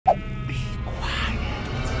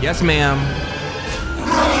Yes, ma'am.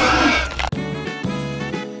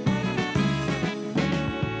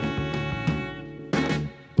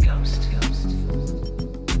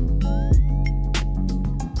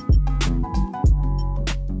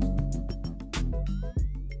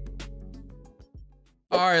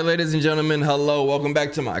 All right, ladies and gentlemen, hello. Welcome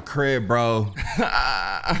back to my crib, bro.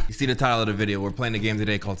 You see the title of the video. We're playing a game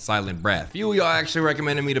today called Silent Breath. A few of y'all actually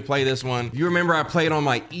recommended me to play this one. If you remember, I played on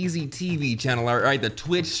my Easy TV channel, right? The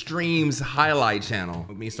Twitch streams highlight channel.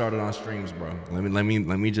 Get me started on streams, bro. Let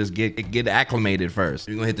me just get acclimated first.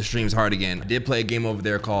 We're gonna hit the streams hard again. I did play a game over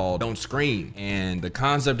there called Don't Scream. And the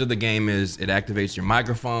concept of the game is it activates your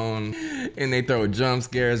microphone and they throw jump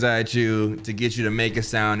scares at you to get you to make a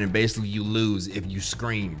sound, and basically you lose if you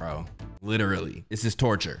scream, bro. Literally. This is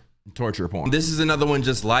torture. Torture porn. This is another one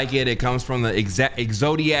just like it. It comes from the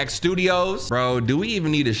Zodiac Studios. Bro, do we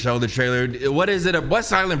even need to show the trailer? What is it? What's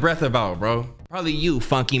Silent Breath about, bro? Probably you,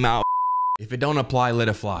 funky mouth. If it don't apply, let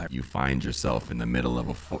it fly. You find yourself in the middle of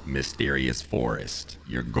a mysterious forest.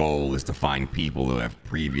 Your goal is to find people who have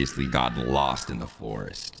previously gotten lost in the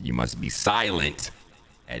forest. You must be silent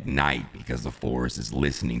at night because the forest is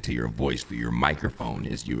listening to your voice through your microphone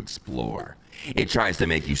as you explore. It tries to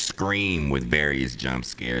make you scream with various jump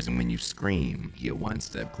scares, and when you scream, you get one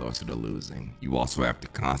step closer to losing. You also have to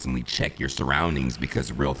constantly check your surroundings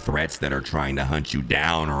because real threats that are trying to hunt you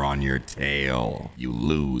down are on your tail. You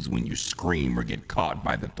lose when you scream or get caught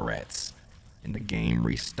by the threats, and the game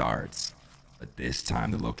restarts. But this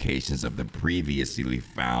time, the locations of the previously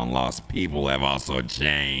found lost people have also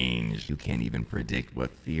changed. You can't even predict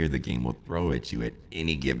what fear the game will throw at you at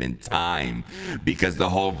any given time because the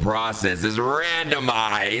whole process is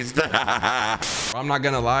randomized. I'm not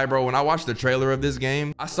gonna lie, bro. When I watched the trailer of this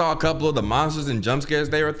game, I saw a couple of the monsters and jump scares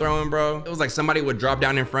they were throwing, bro. It was like somebody would drop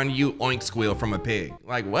down in front of you, oink squeal from a pig.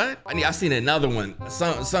 Like, what? I seen another one.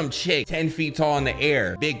 Some chick 10 feet tall in the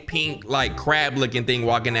air, big pink, like crab looking thing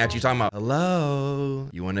walking at you talking about, hello.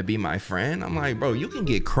 You want to be my friend? I'm like, bro, you can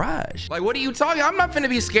get crushed. Like, what are you talking? I'm not finna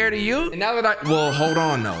be scared of you. And now that well, hold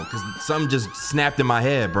on though, because something just snapped in my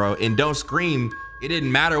head, bro. And Don't Scream, it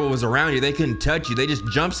didn't matter what was around you. They couldn't touch you. They just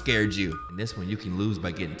jump scared you. And this one, you can lose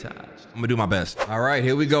by getting touched. I'm gonna do my best. All right,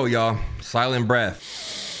 here we go, y'all. Silent Breath.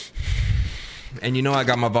 And you know I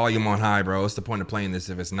got my volume on high, bro. What's the point of playing this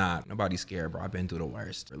if it's not? Nobody's scared, bro. I've been through the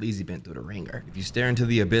worst. Berleezy been through the ringer. If you stare into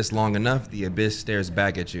the abyss long enough, the abyss stares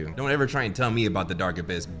back at you. Don't ever try and tell me about the dark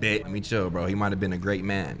abyss, bitch. Let me chill, bro. He might have been a great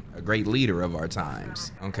man, a great leader of our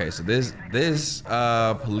times. Okay, so this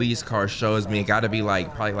police car shows me it gotta be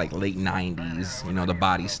like probably like late 90s. You know, the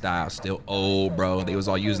body style still old, bro. They was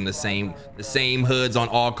all using the same hoods on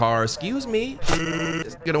all cars. Excuse me.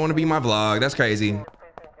 This gonna wanna be my vlog. That's crazy.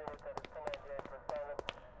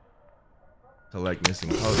 Collect missing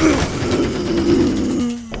posters.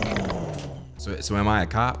 So am I a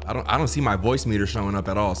cop? I don't see my voice meter showing up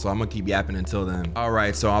at all, so I'm gonna keep yapping until then. All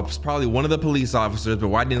right, so I was probably one of the police officers, but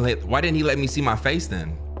why didn't he let me see my face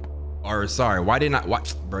then? Or sorry, why,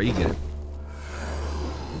 bro, you get it.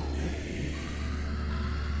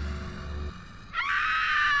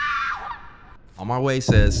 On my way,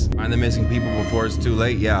 says find the missing people before it's too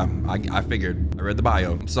late. Yeah, I figured. I read the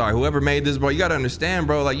bio. I'm sorry, whoever made this, bro. You gotta understand,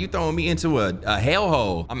 bro. Like, you throwing me into a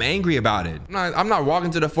hellhole. I'm angry about it. I'm not walking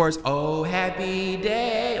to the forest. Oh, happy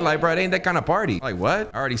day. Like, bro, it ain't that kind of party. Like, what?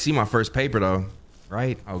 I already see my first paper though,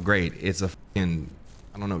 right? Oh, great. It's a fucking,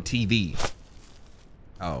 I don't know, TV.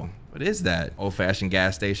 Oh, what is that? Old-fashioned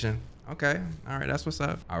gas station. Okay, all right, that's what's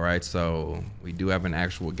up. All right, so we do have an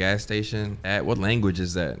actual gas station. What language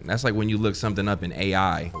is that? That's like when you look something up in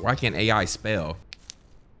AI. Why can't AI spell?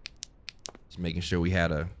 Just making sure we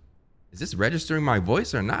had is this registering my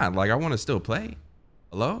voice or not? Like, I want to still play.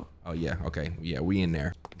 Hello? Oh yeah, okay, yeah, we in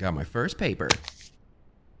there. Got my first paper.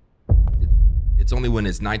 It's only when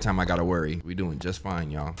it's nighttime I gotta worry. We doing just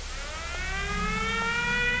fine, y'all.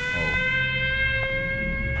 Oh.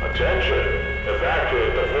 Attention.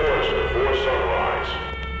 Evacuate the forest before sunrise.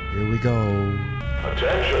 Here we go.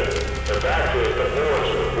 Attention. Evacuate the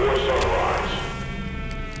forest before sunrise.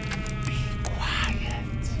 Be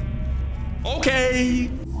quiet. Okay.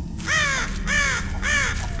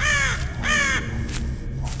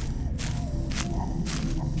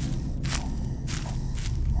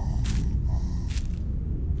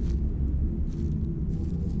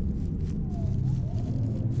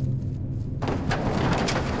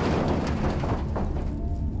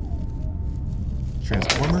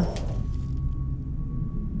 Transformer?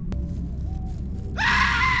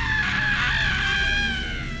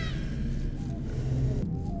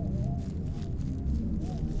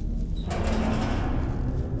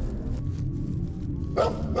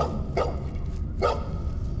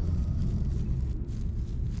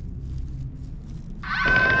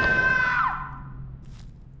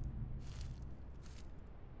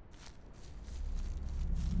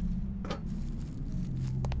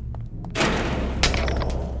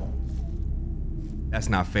 That's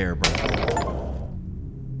not fair, bro.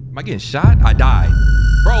 Am I getting shot? I died.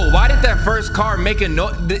 Bro, why did that first car make a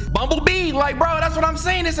noise? Bumblebee, like, bro, that's what I'm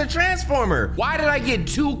saying. It's a transformer. Why did I get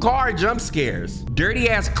 2 car jump scares? Dirty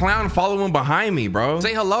ass clown following behind me, bro.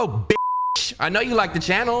 Say hello, bitch. I know you like the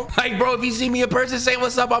channel. Like, bro, if you see me in person, say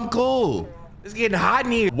what's up. I'm cool. It's getting hot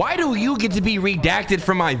in here. Why do you get to be redacted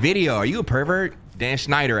from my video? Are you a pervert? Dan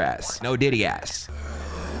Schneider ass. No Diddy ass.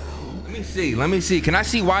 Let me see. Let me see. Can I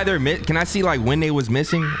see why they're can I see like when they was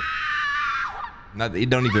missing? It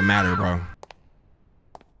don't even matter, bro.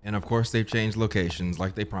 And of course they've changed locations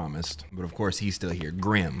like they promised. But of course he's still here.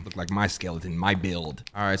 Grim. Look like my skeleton, my build.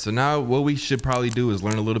 All right, so now what we should probably do is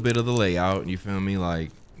learn a little bit of the layout. You feel me?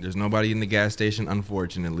 Like, there's nobody in the gas station,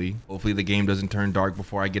 unfortunately. Hopefully the game doesn't turn dark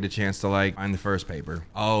before I get a chance to like find the first paper.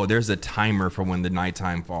 Oh, there's a timer for when the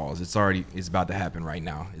nighttime falls. It's about to happen right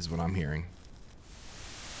now, is what I'm hearing.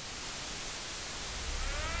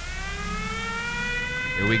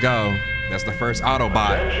 Here we go. That's the first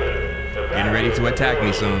Autobot. Getting ready to attack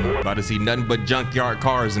me soon. About to see nothing but junkyard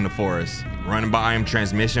cars in the forest. Running by him,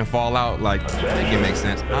 transmission fall out. Like, I think it makes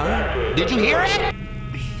sense. Did you hear it?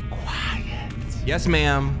 Be quiet. Yes,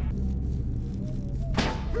 ma'am.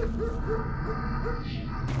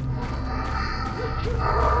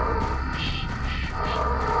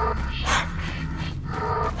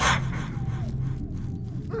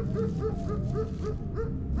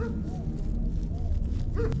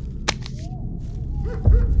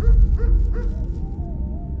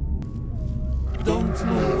 Don't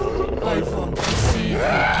move. I want to see you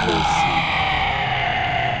closely.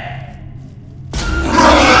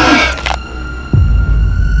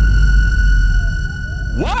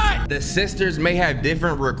 What? The sisters may have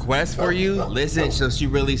different requests for you. Listen, so she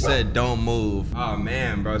really said don't move. Oh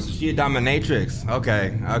man, bro, so she a dominatrix.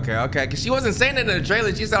 Okay. Cause she wasn't saying it in the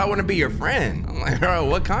trailer. She said, I want to be your friend. I'm like, bro,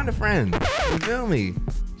 what kind of friend? You feel me?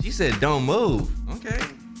 She said don't move. Okay.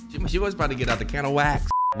 She was about to get out the can of wax.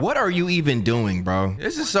 What are you even doing, bro?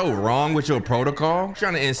 This is so wrong with your protocol.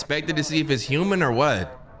 Trying to inspect it to see if it's human or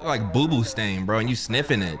what? Like boo-boo stain, bro, and you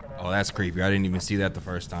sniffing it. Oh, that's creepy. I didn't even see that the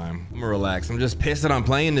first time. I'm gonna relax. I'm just pissed that I'm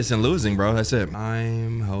playing this and losing, bro. That's it.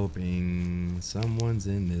 I'm hoping someone's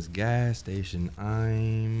in this gas station.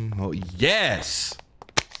 Yes!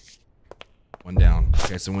 One down.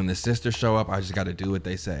 Okay, so when the sisters show up, I just gotta do what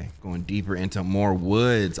they say. Going deeper into more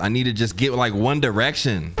woods. I need to just get like one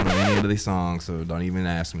direction. I don't know any of these songs, so don't even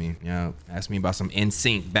ask me. Yeah, ask me about some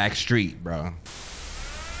NSYNC Backstreet, bro.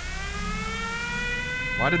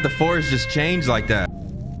 Why did the forest just change like that?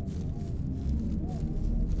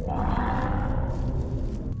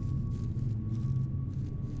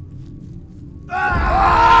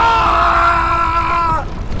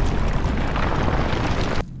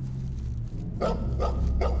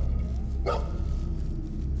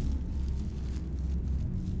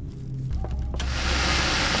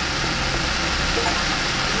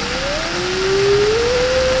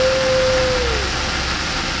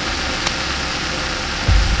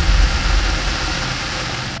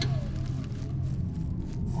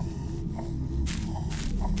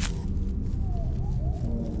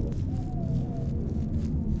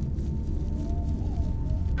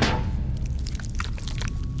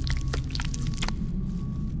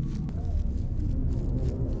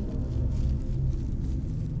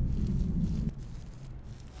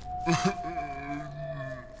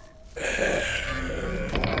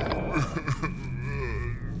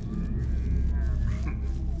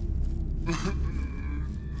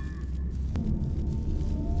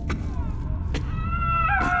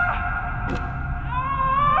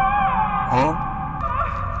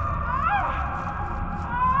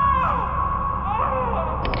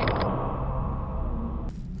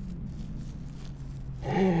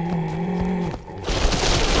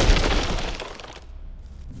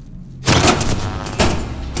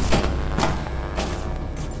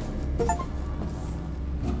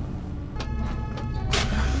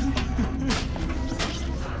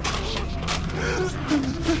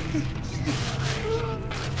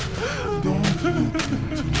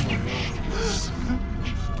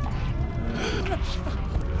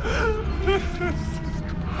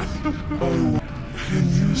 Can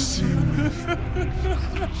you see me?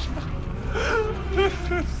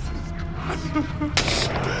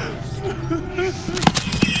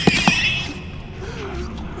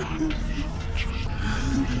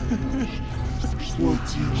 What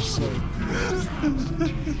do you say?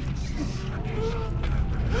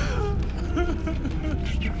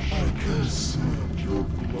 I can smell your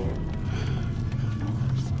blood.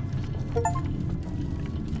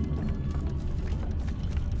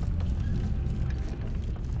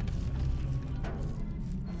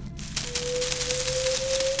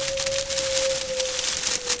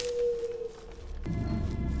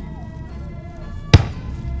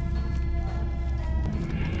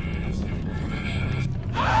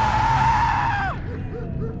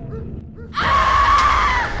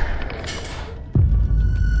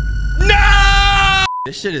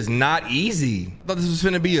 This shit is not easy. I thought this was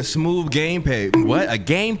gonna be a smooth gameplay. What? A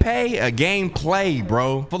gameplay? A gameplay,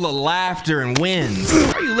 bro. Full of laughter and wins.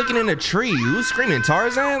 Why are you looking in a tree? Who's screaming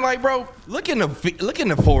Tarzan? Like, bro, look in the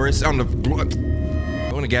forest on the.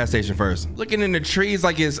 Go in the gas station first. Looking in the trees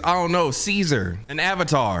like it's, I don't know, Caesar, an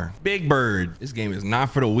Avatar, Big Bird. This game is not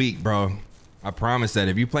for the weak, bro. I promise that.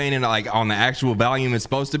 If you playing it like on the actual volume it's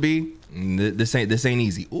supposed to be, this ain't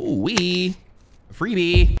easy. Ooh wee,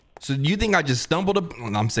 freebie. So you think I just stumbled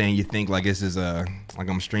I'm saying you think like this is like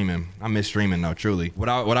I'm streaming. I miss streaming though, truly. What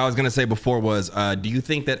I was gonna say before was, do you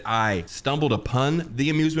think that I stumbled upon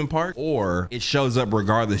the amusement park, or it shows up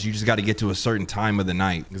regardless? You just got to get to a certain time of the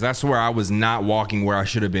night, because that's where I was not walking where I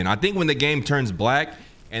should have been. I think when the game turns black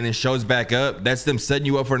and then shows back up, that's them setting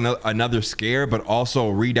you up for another scare, but also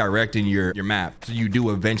redirecting your map, so you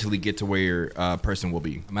do eventually get to where your person will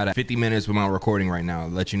be. I'm at 50 minutes with my recording right now. I'll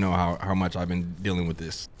let you know how much I've been dealing with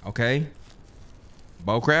this. Okay,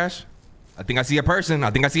 bow crash. I think I see a person. I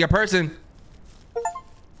think I see a person.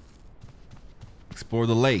 Explore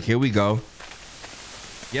the lake. Here we go.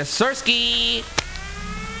 Yes, Sirski.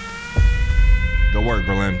 Good work,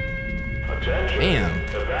 Berlin. Damn.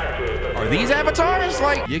 Are these avatars?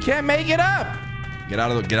 Like, you can't make it up. Get out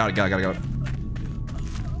of the, gotta.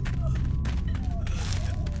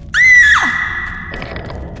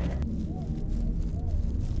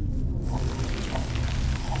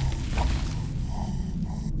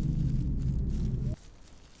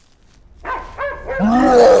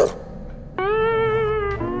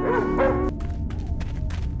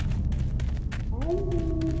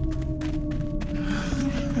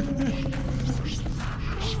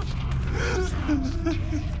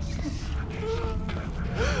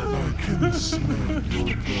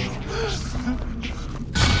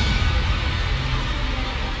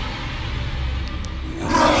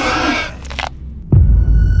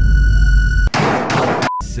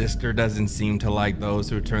 Sister doesn't seem to like those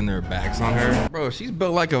who turn their backs on her. Bro, she's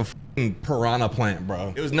built like a f***ing piranha plant,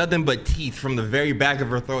 bro. It was nothing but teeth from the very back of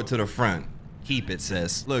her throat to the front. Keep it,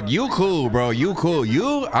 sis. Look, you cool, bro. You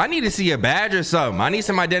cool. I need to see a badge or something. I need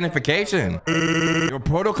some identification. Your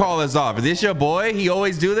protocol is off. Is this your boy? He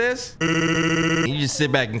always do this? You just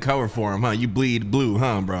sit back and cover for him, huh? You bleed blue,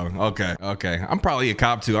 huh, bro? Okay. I'm probably a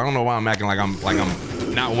cop too. I don't know why I'm acting like I'm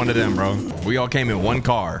not one of them, bro. We all came in one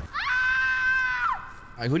car.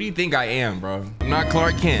 Like, who do you think I am, bro? I'm not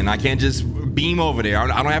Clark Kent. I can't just beam over there. I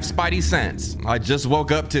don't have Spidey sense. I just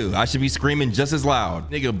woke up too. I should be screaming just as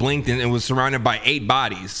loud. Nigga blinked and was surrounded by 8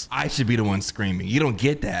 bodies. I should be the one screaming. You don't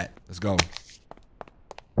get that. Let's go.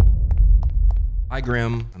 Hi,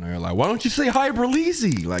 Grim. And they're like, why don't you say hi,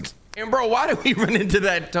 Berleezy? Like, and bro, why did we run into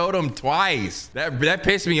that totem twice? That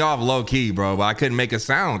pissed me off low key, bro. But I couldn't make a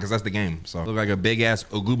sound because that's the game. So look like a big ass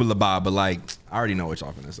oogoobalaba, but like, I already know what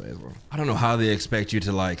y'all finna say as well. I don't know how they expect you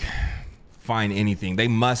to like find anything. They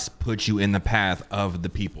must put you in the path of the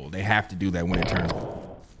people. They have to do that when it turns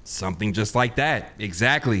something just like that.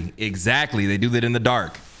 Exactly. They do that in the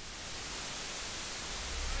dark.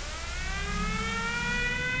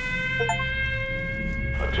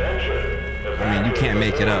 Attention. I mean, you can't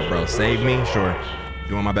make it up, bro. Save me? Sure.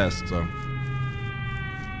 Doing my best, so.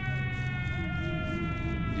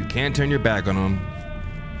 You can't turn your back on them.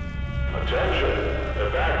 Attention.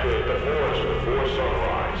 Evacuate the forest before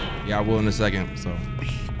sunrise. Yeah, I will in a second, so.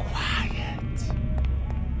 Be quiet.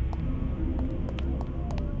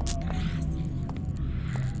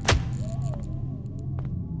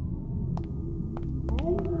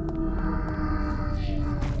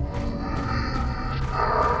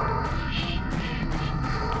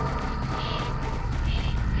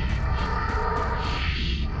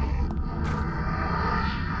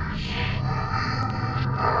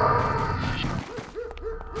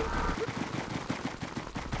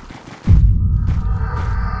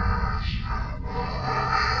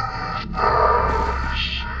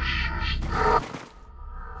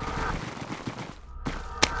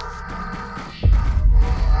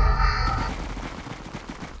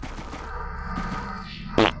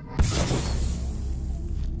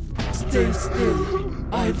 Stay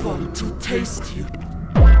still. I want to taste you.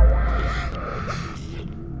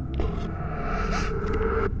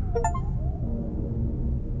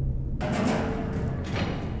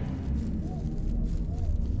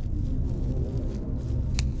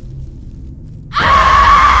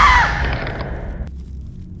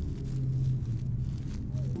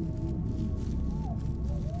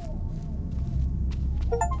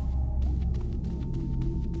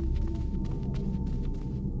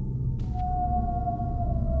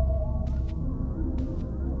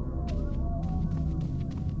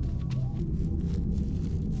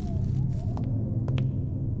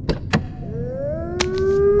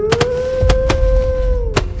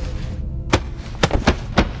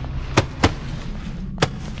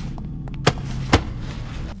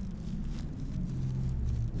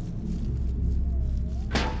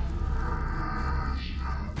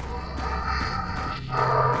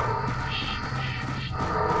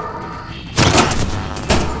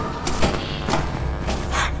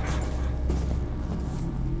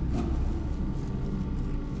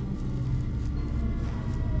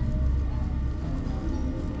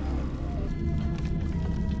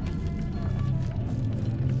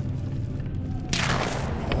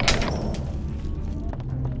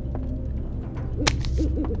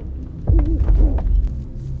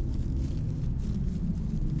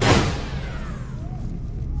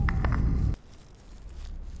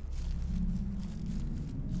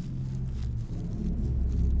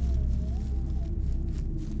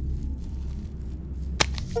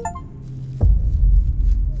 I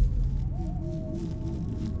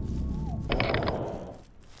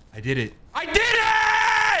did it. I did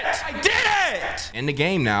it! I did it! In the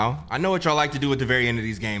game now. I know what y'all like to do at the very end of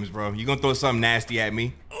these games, bro. You gonna throw something nasty at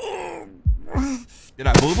me? Did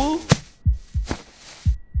I boo-boo?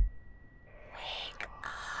 Wake up.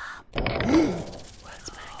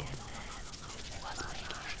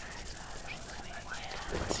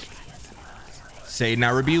 Satan,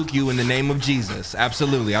 I rebuke you in the name of Jesus.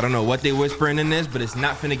 Absolutely. I don't know what they whispering in this, but it's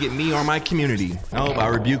not finna get me or my community. Nope, I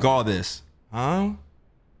rebuke all this. Huh?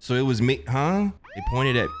 So it was me, huh? They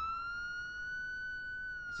pointed at...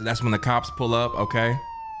 So that's when the cops pull up, okay?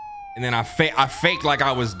 And then I faked like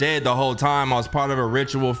I was dead the whole time. I was part of a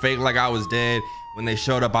ritual, fake like I was dead. When they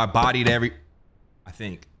showed up, I bodied every... I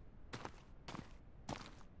think.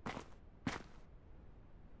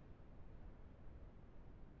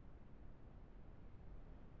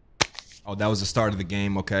 Oh, that was the start of the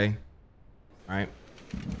game, okay? All right.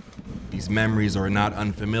 These memories are not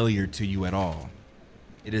unfamiliar to you at all.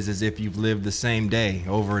 It is as if you've lived the same day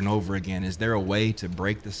over and over again. Is there a way to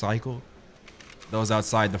break the cycle? Those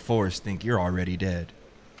outside the forest think you're already dead.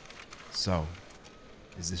 So,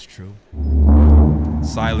 is this true?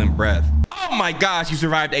 Silent breath. Oh my gosh, you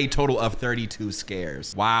survived a total of 32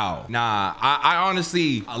 scares. Wow. Nah, I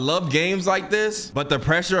honestly, I love games like this, but the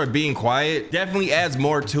pressure of being quiet definitely adds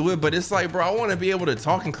more to it. But it's like, bro, I want to be able to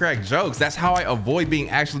talk and crack jokes. That's how I avoid being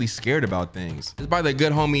actually scared about things. It's by the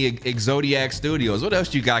good homie Exodiac Studios. What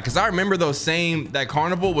else you got? Because I remember that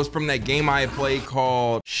carnival was from that game I had played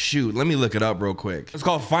called, shoot, let me look it up real quick. It's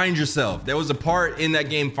called Find Yourself. There was a part in that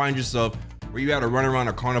game, Find Yourself, where you had to run around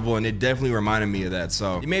a carnival, and it definitely reminded me of that.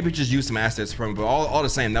 So you maybe just use some assets from it, but all the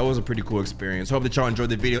same, that was a pretty cool experience. Hope that y'all enjoyed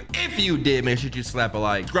the video. If you did, make sure you slap a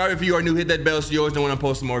like. Subscribe if you are new, hit that bell so you always know when I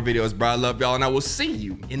post some more videos, bro. I love y'all, and I will see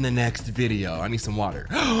you in the next video. I need some water.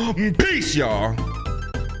 Peace, y'all.